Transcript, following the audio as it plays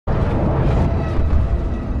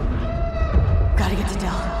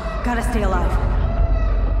Gotta stay alive.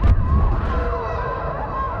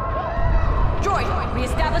 Droid,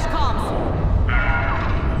 reestablish comms.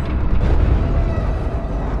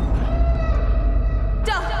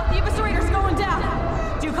 Del, the eviscerator's going down.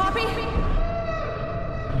 Do you copy?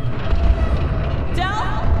 Del?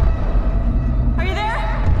 Are you there?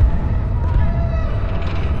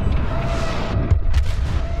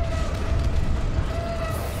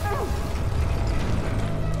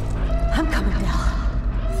 I'm coming, Del.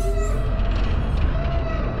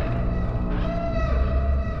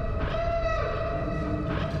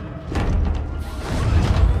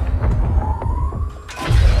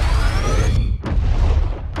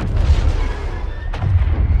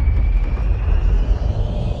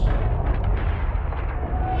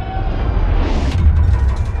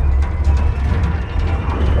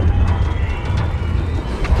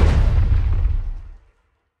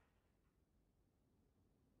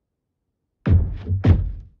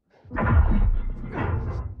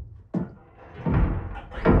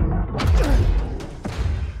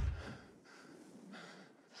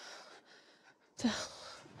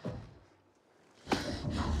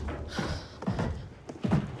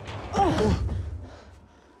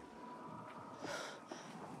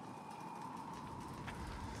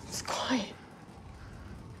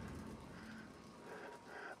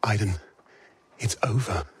 Aiden, it's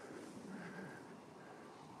over.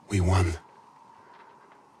 We won.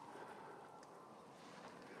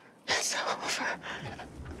 It's over.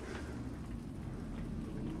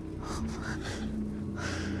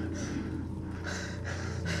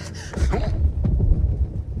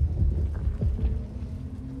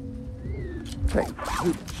 Hey,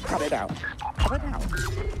 you cut it out. Cut it out.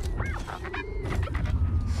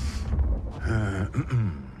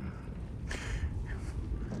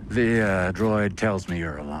 The droid tells me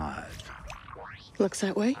you're alive. Looks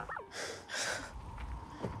that way.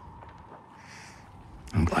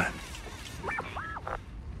 I'm glad.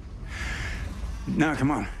 Now,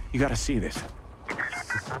 come on. You gotta see this.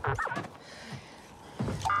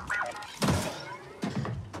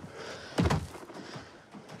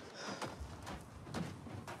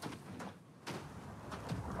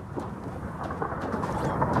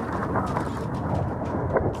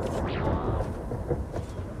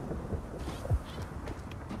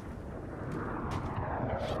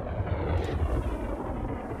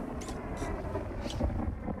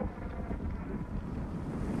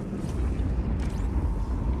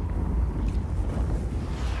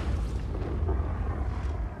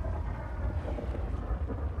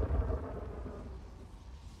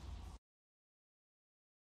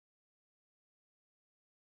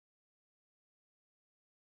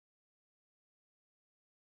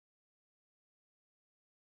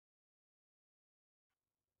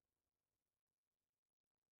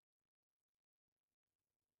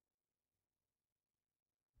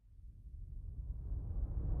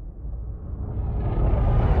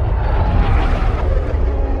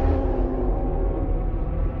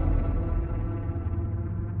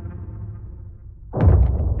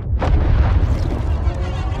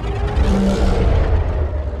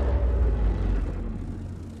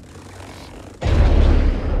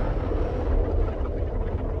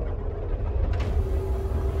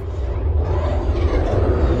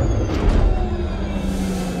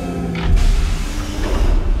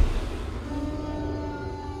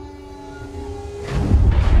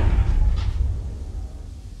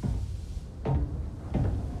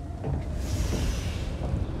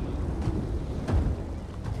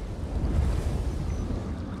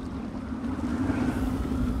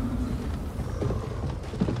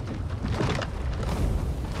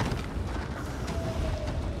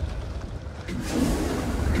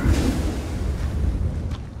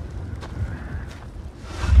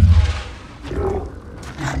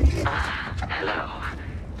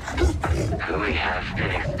 We have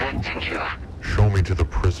been expecting you. Show me to the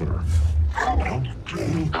prisoner.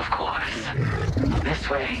 Of course. This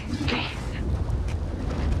way, please.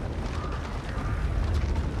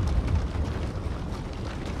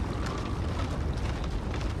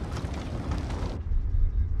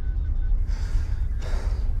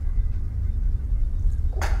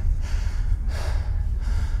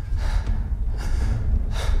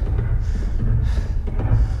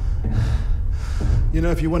 You know,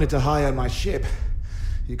 if you wanted to hire my ship,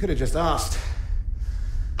 you could have just asked.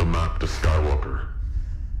 The map to Skywalker.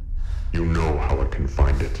 You know how I can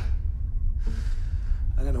find it.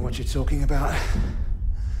 I don't know what you're talking about.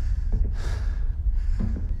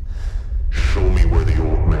 Show me where the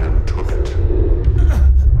old man took it.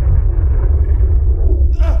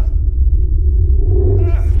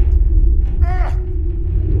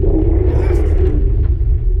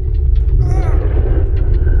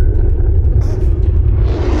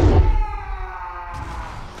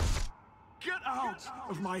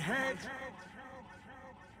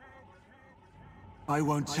 I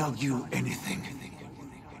won't tell you anything.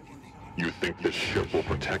 You think this ship will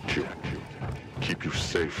protect you? Keep you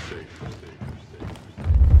safe?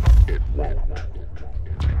 It won't.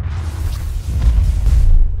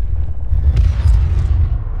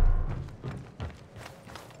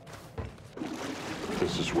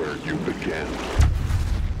 This is where you began.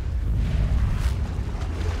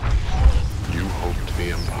 You hoped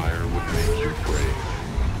the Empire would make you brave.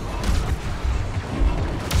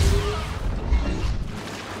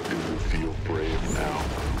 Do you feel brave now?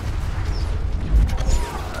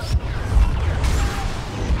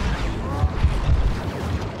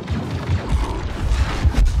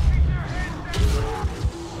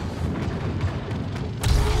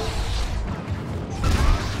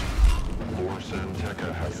 Forza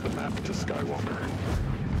has the map to Skywalker.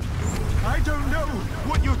 I don't know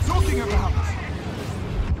what you're talking about!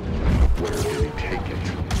 Where did he take it?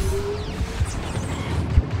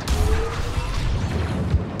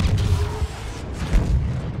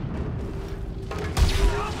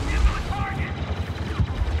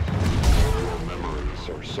 Your memories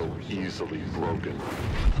are so easily broken.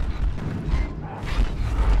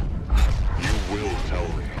 You will tell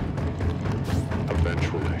me.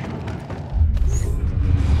 Eventually.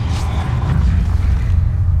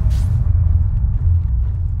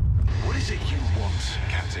 What is it you want,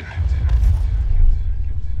 Captain?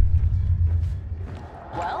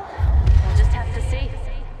 Well, we'll just have to see.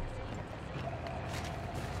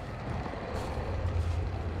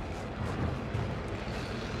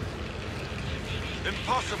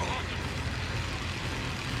 Impossible!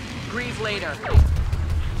 Grieve later.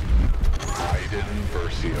 Raiden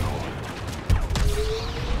Versio.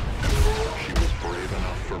 She was brave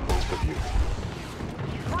enough for both of you.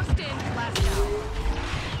 First in, last out.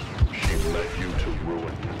 She led you to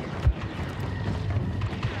ruin.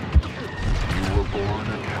 You were born a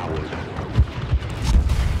coward.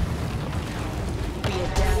 We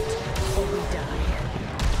adapt or we die.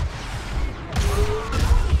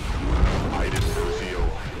 Raiden Versio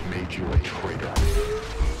made you a traitor.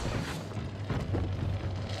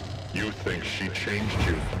 You think she changed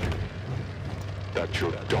you? That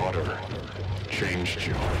your daughter changed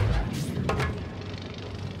you?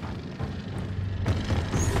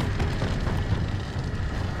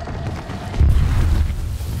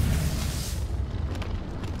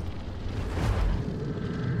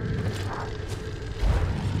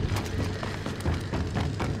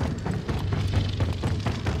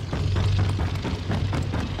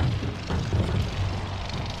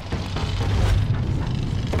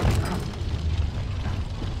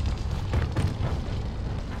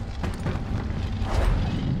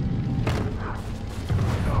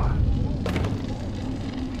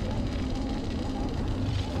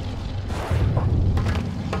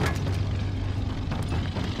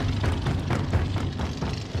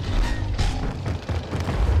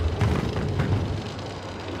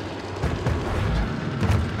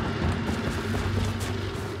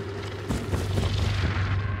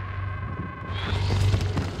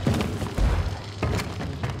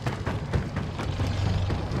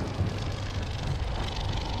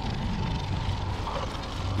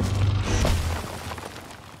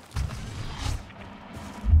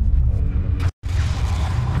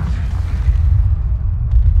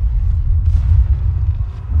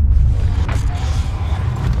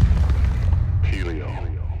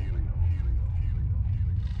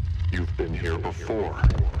 You've been here before.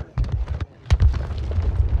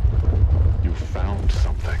 You found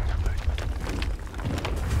something.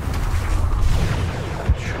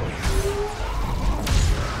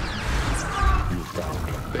 You found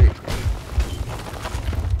faith.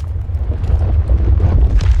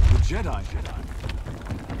 The Jedi.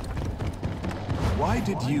 Why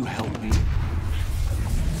did you help me?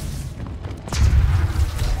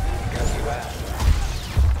 Because you asked.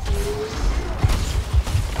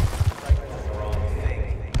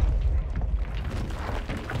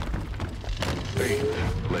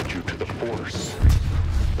 Faith led you to the Force.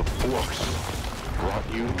 The Force brought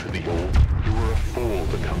you to the old. You were a fool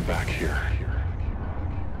to come back here.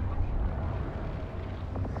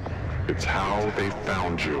 It's how they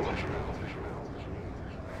found you.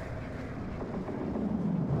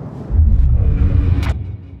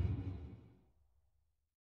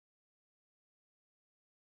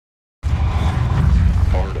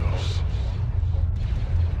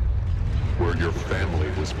 Where your family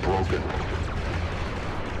was broken.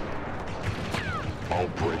 I'll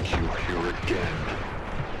break you here again.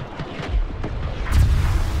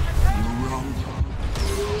 You're wrong.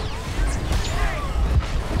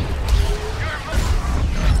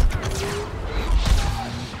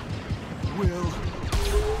 Will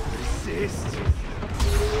resist.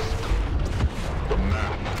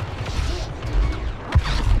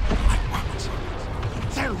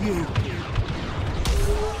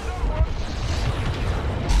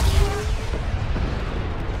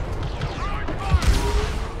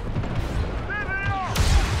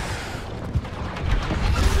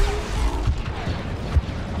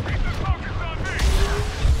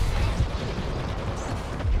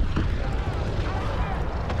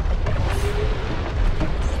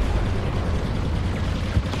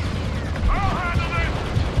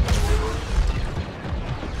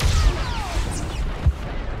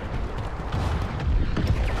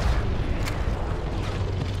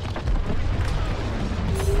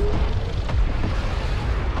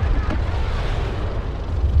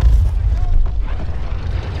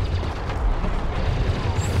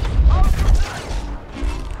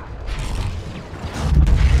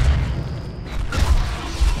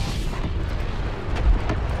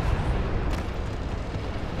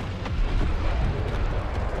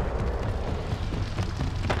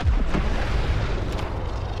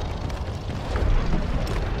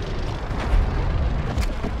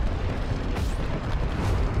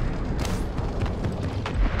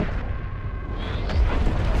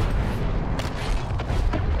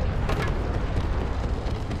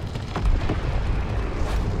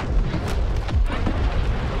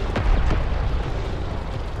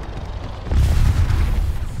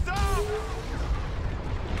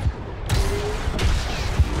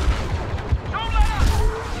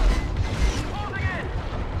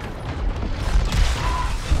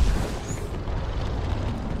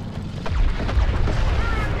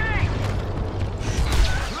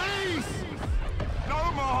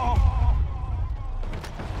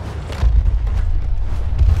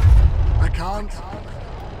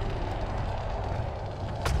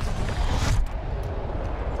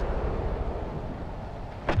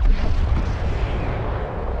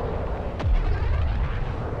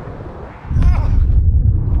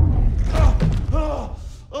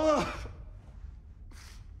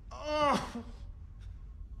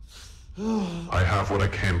 what I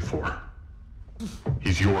came for.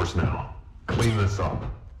 He's yours now. Clean this up.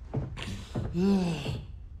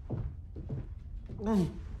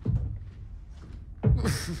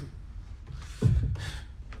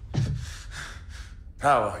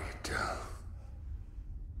 How are you, Del?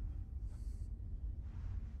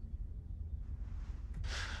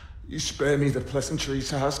 You spare me the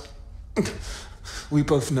pleasantries, Ask. We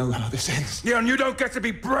both know how this ends. Yeah, and you don't get to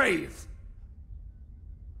be brave.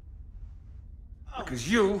 Because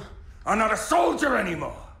you are not a soldier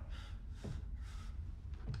anymore.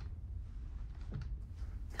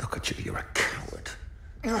 Look at you, you're a coward.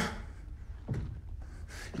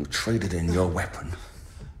 You traded in your weapon.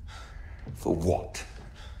 For what?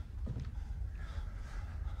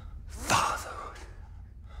 Fatherhood.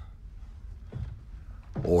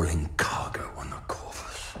 All in cargo on the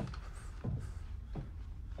Corvus.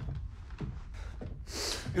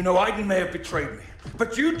 You know, Aiden may have betrayed me,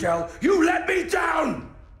 but you, Del, you let me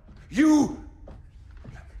down! You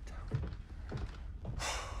let me down.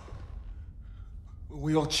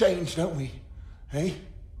 We all change, don't we? Hey?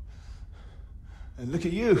 And look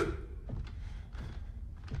at you.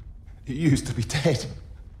 You used to be dead.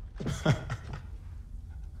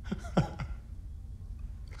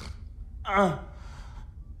 Well,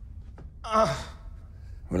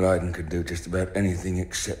 Aiden could do just about anything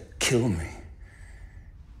except kill me.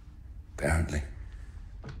 Apparently.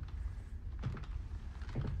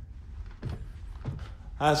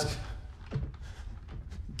 Ask.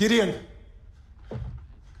 Gideon.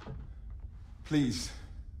 Please.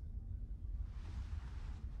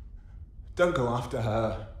 Don't go after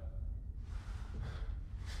her.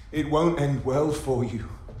 It won't end well for you.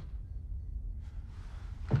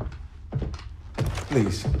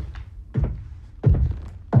 Please.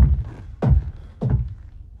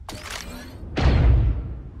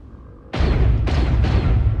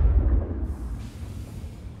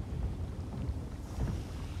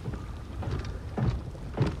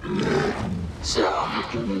 So,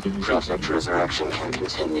 Project Resurrection can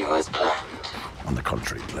continue as planned. On the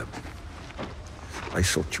contrary, Gleb. I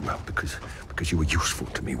sought you out because you were useful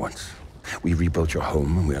to me once. We rebuilt your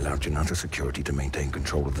home and we allowed Janata Security to maintain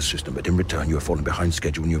control of the system, but in return you have fallen behind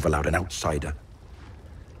schedule and you have allowed an outsider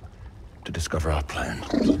to discover our plan.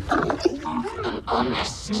 An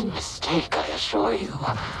honest mistake, I assure you.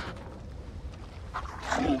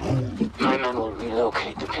 My men will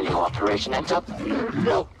relocate the Pinning operation and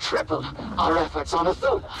triple our efforts on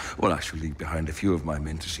Athula. Well, I shall leave behind a few of my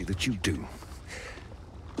men to see that you do.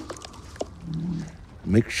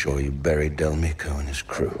 Make sure you bury Del Meeko and his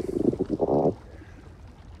crew.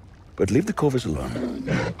 But leave the Corvus alone.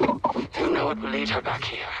 You know it will lead her back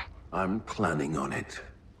here. I'm planning on it.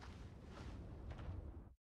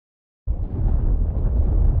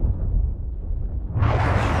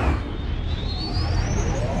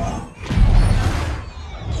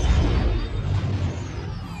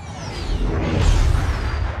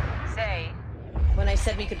 When I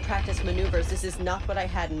said we could practice maneuvers, this is not what I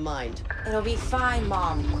had in mind. It'll be fine,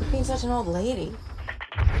 Mom. Quit being such an old lady.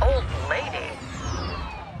 Old lady?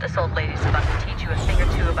 This old lady's about to teach you a thing or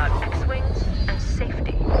two about X-Wings and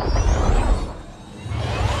safety.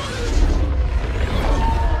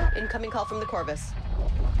 Incoming call from the Corvus.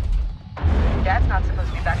 Dad's not supposed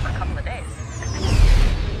to be back for a couple of days.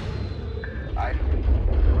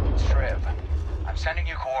 It's Trev. I'm sending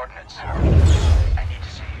you coordinates. I need to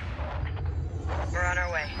see you. We're on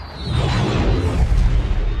our way.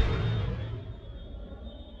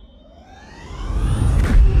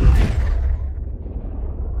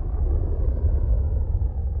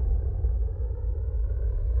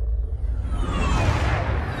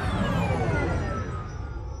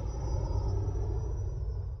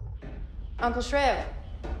 Uncle Shriv,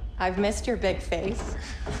 I've missed your big face.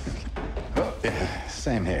 Oh, yeah,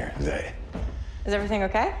 same here, Zay. Is everything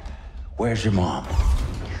okay? Where's your mom?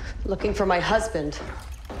 Looking for my husband.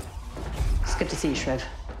 It's good to see you, Shriv.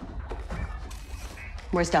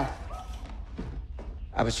 Where's Del?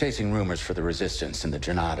 I was chasing rumors for the resistance in the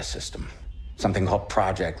Janata system. Something called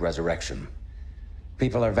Project Resurrection.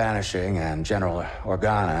 People are vanishing, and General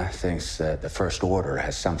Organa thinks that the First Order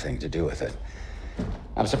has something to do with it.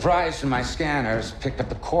 I'm surprised when my scanners picked up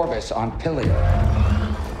the Corvus on Pilio.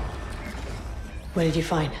 What did you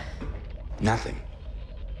find? Nothing.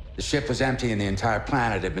 The ship was empty and the entire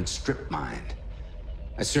planet had been strip mined.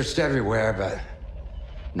 I searched everywhere, but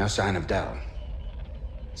no sign of Del.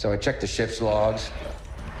 So I checked the ship's logs,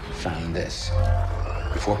 found this.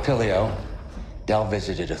 Before Pilio, Del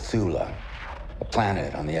visited Athula, a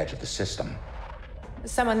planet on the edge of the system.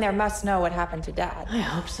 Someone there must know what happened to Dad. I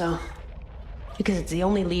hope so. Because it's the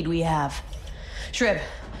only lead we have. Shriv,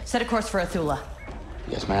 set a course for Athula.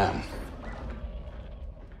 Yes, ma'am.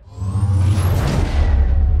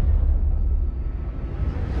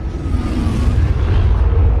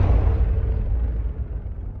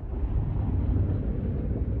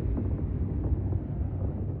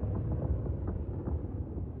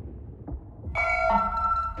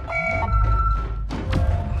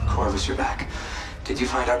 Corvus, you're back. Did you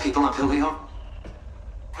find our people on Pilio?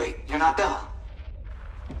 Wait, you're not Bell.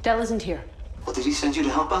 Del isn't here. Well, did he send you to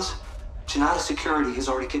help us? Janata Security has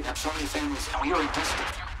already kidnapped so many families, and we are in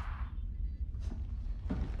desperate.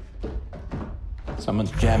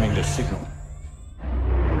 Someone's jamming the signal.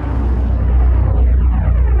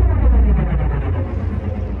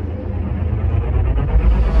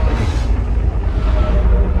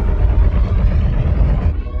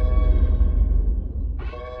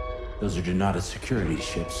 Those are Janata security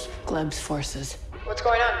ships. Gleb's forces. What's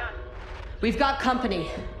going on? We've got company.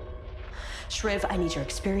 Shriv, I need your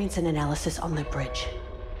experience and analysis on the bridge.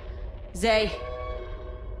 Zay.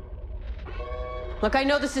 Look, I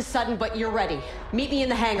know this is sudden, but you're ready. Meet me in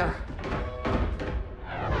the hangar.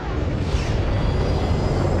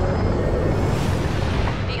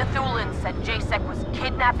 The Athulans said JSEC was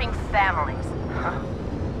kidnapping families. Huh.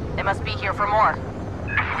 They must be here for more.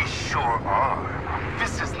 We sure are.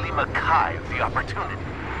 This is Lima Kai of the Opportunity,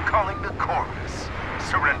 calling the Corvus.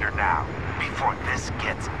 Surrender now, before this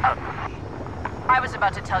gets ugly. I was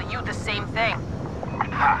about to tell you the same thing.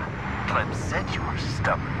 Ha! Clem said you were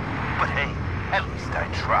stubborn. But hey, at least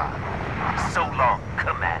I tried. So long,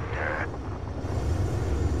 Commander.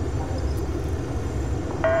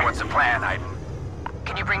 What's the plan, Aiden?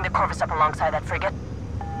 Can you bring the Corvus up alongside that frigate?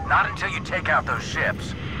 Not until you take out those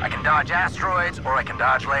ships. I can dodge asteroids, or I can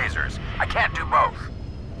dodge lasers. I can't do both.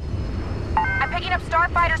 I'm picking up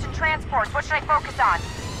starfighters and transports. What should I focus on?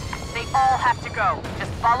 They all have to go.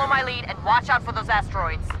 Just follow my lead and watch out for those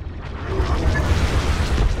asteroids.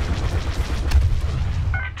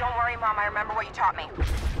 Don't worry, Mom. I remember what you taught me.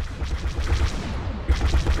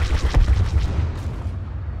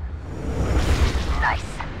 Nice.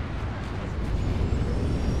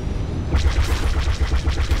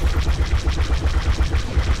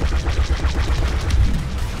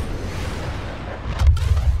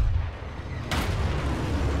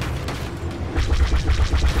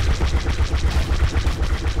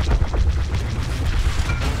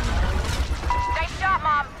 Nice job,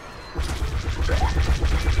 Mom.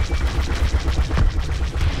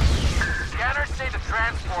 Scanners say the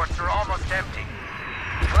transports are almost empty.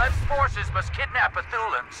 Gleb's forces must kidnap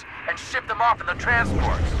Athulans and ship them off in the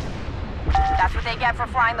transports. That's what they get for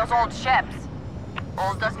flying those old ships.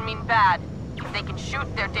 Old doesn't mean bad. If they can shoot,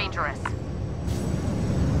 they're dangerous.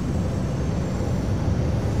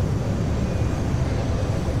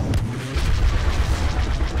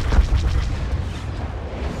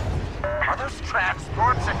 Are those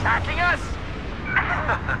transports attacking us?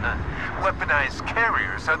 Weaponized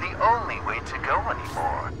carriers are the only way to go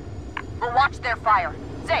anymore. We'll watch their fire.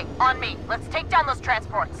 Zay, on me. Let's take down those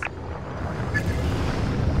transports.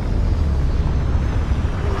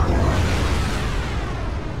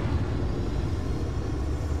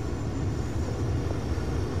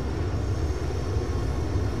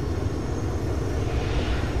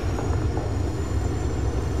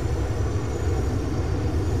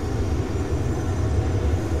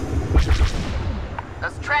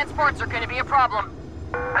 Those transports are going to be a problem.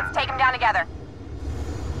 Let's take them down together.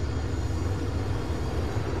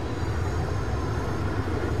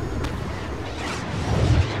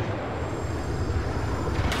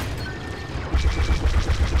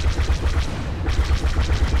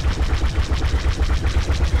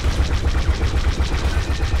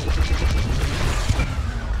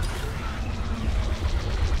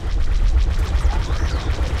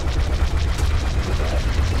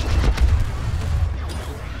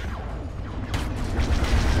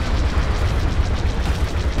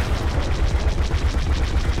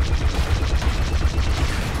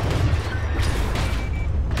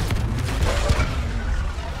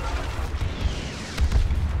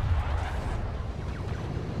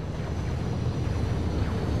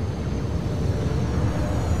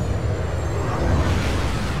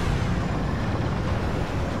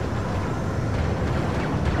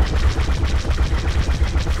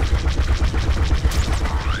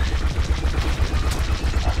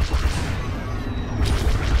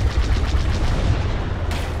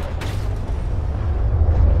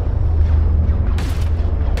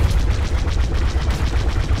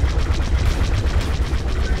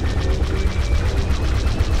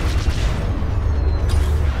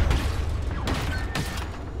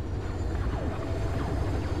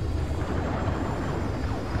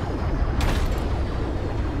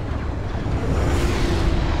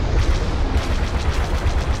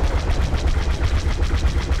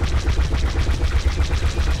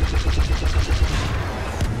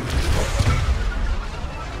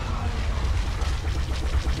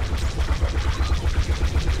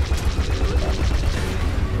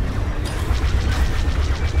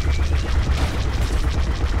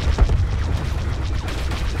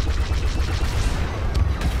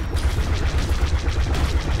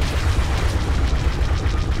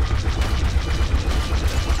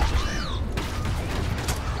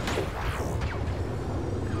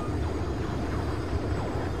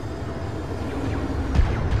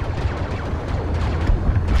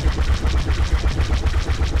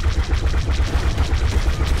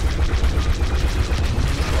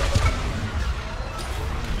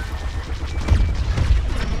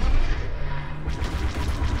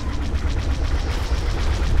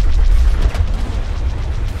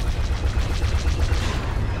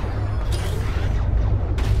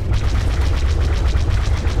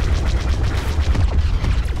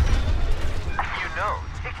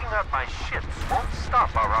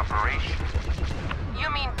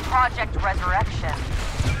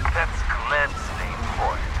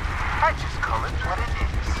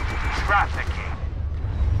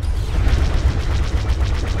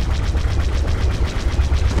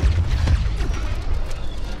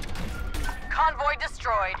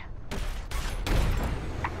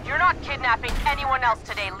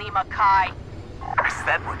 Mackay. Is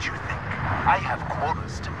that what you think? I have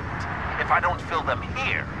quotas to meet. If I don't fill them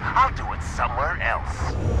here, I'll do it somewhere else.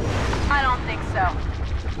 I don't think so.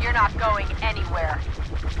 You're not going anywhere.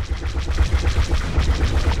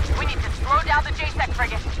 We need to slow down the JSEC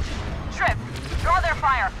frigate. Triv, draw their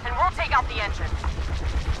fire, and we'll take out the engines.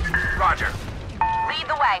 Roger. Lead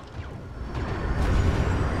the way.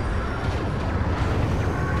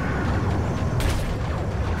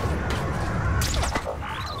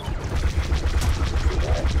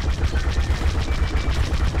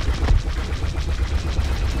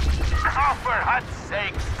 Oh, for God's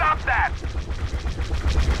sake, stop that!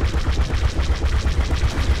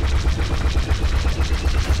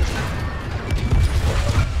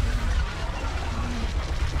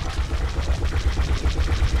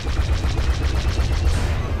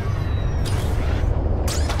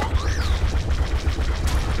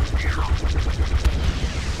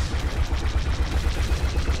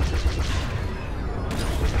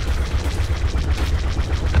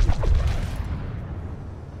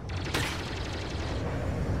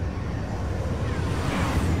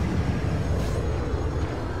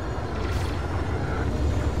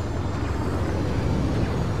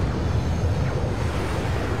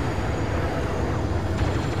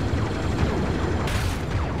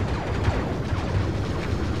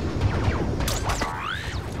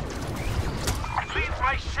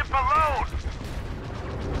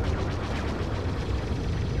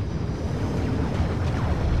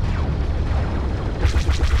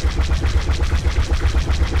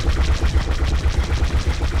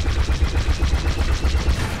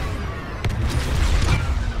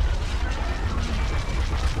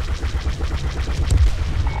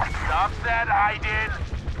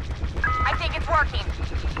 I think it's working.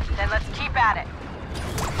 Then let's keep at it.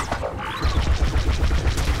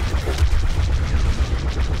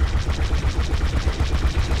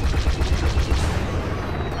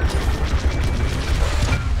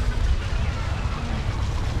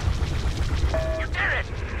 You did it!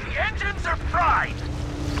 The engines are fried!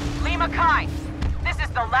 Lee Mackay, this is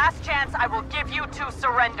the last chance I will give you to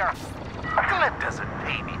surrender. Glenn doesn't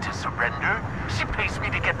pay me to surrender. She pays me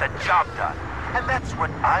to get the job done. And that's what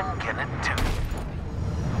I'm gonna do.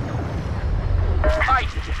 Mike,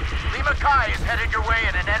 Lee Mackay is headed your way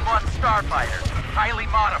in an N1 starfighter. Highly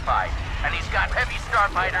modified. And he's got heavy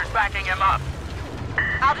starfighters backing him up.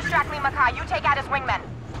 I'll distract Lee Mackay. You take out his wingmen.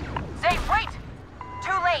 Zay, wait!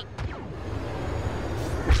 Too late.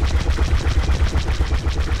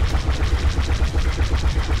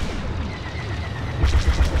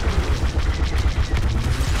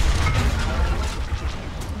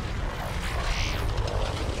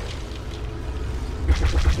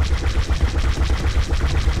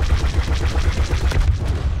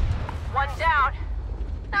 One down.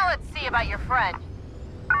 Now let's see about your friend.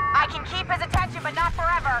 I can keep his attention, but not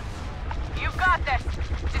forever. You've got this.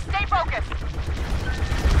 Just stay focused.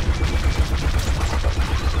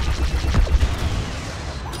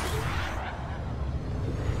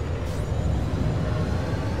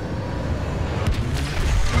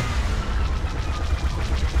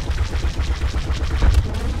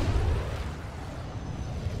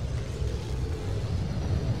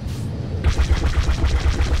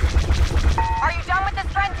 Are you done with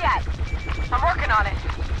this friend yet? I'm working on it.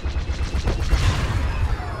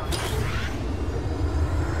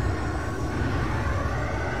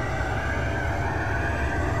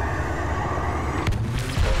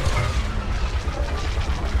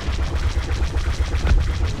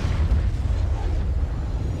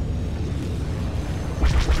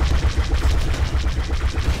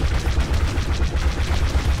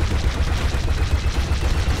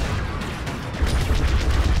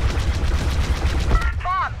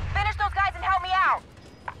 Bob, finish those guys and help me out.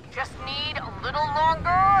 Just need a little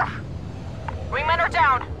longer. Wingmen are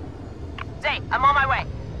down. Zay, I'm on my way.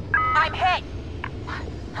 I'm hit.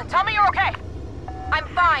 Tell me you're okay. I'm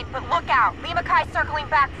fine, but look out. Lee Mackay's circling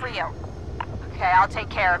back for you. Okay, I'll take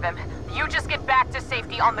care of him. You just get back to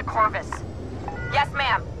safety on the Corvus. Yes,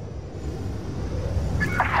 ma'am.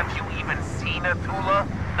 Have you even seen Athula?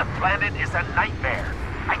 The planet is a nightmare.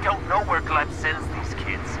 I don't know where Gleb sends these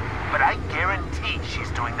kids, but I guarantee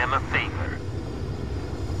she's doing them a favor.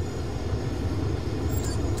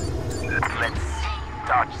 Let's see.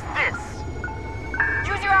 Dodge this.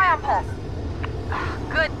 Use your ion pulse.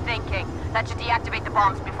 Good thinking. That should deactivate the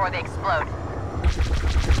bombs before they explode.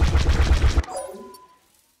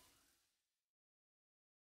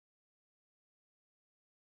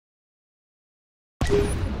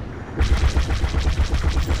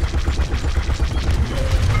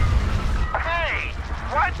 Hey!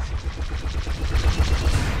 What?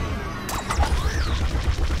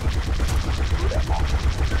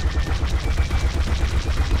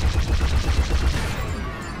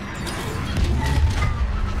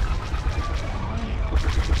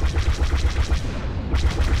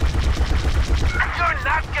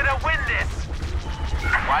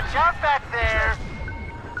 Not back there!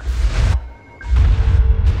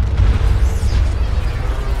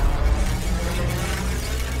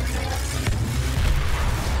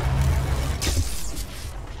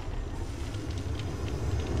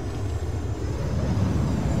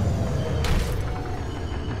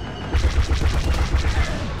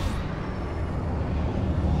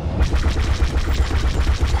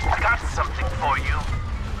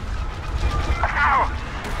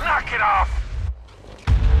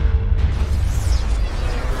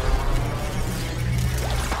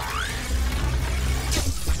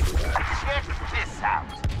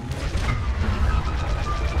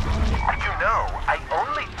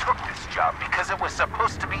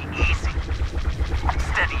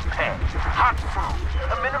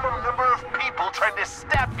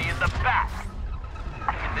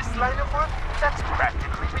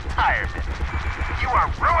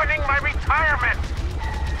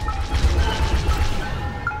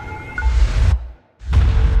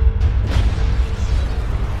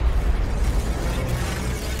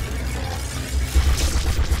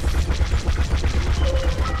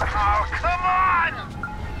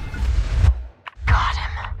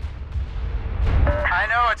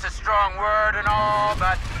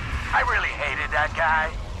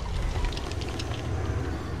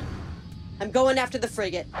 I'm going after the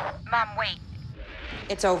frigate. Mom, wait.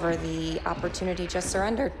 It's over. The opportunity just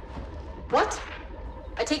surrendered. What?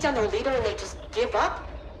 I take down their leader and they just give up?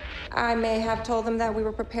 I may have told them that we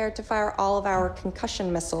were prepared to fire all of our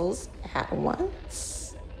concussion missiles at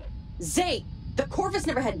once. Zay, the Corvus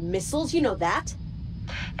never had missiles, you know that?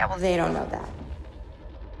 Yeah, well, they don't know that.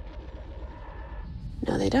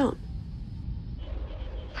 No, they don't.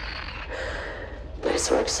 Nice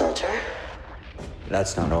work, soldier.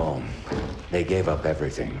 That's not all. They gave up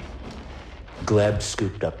everything. Gleb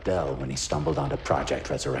scooped up Del when he stumbled onto Project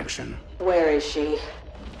Resurrection. Where is she?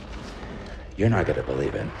 You're not gonna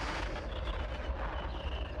believe it.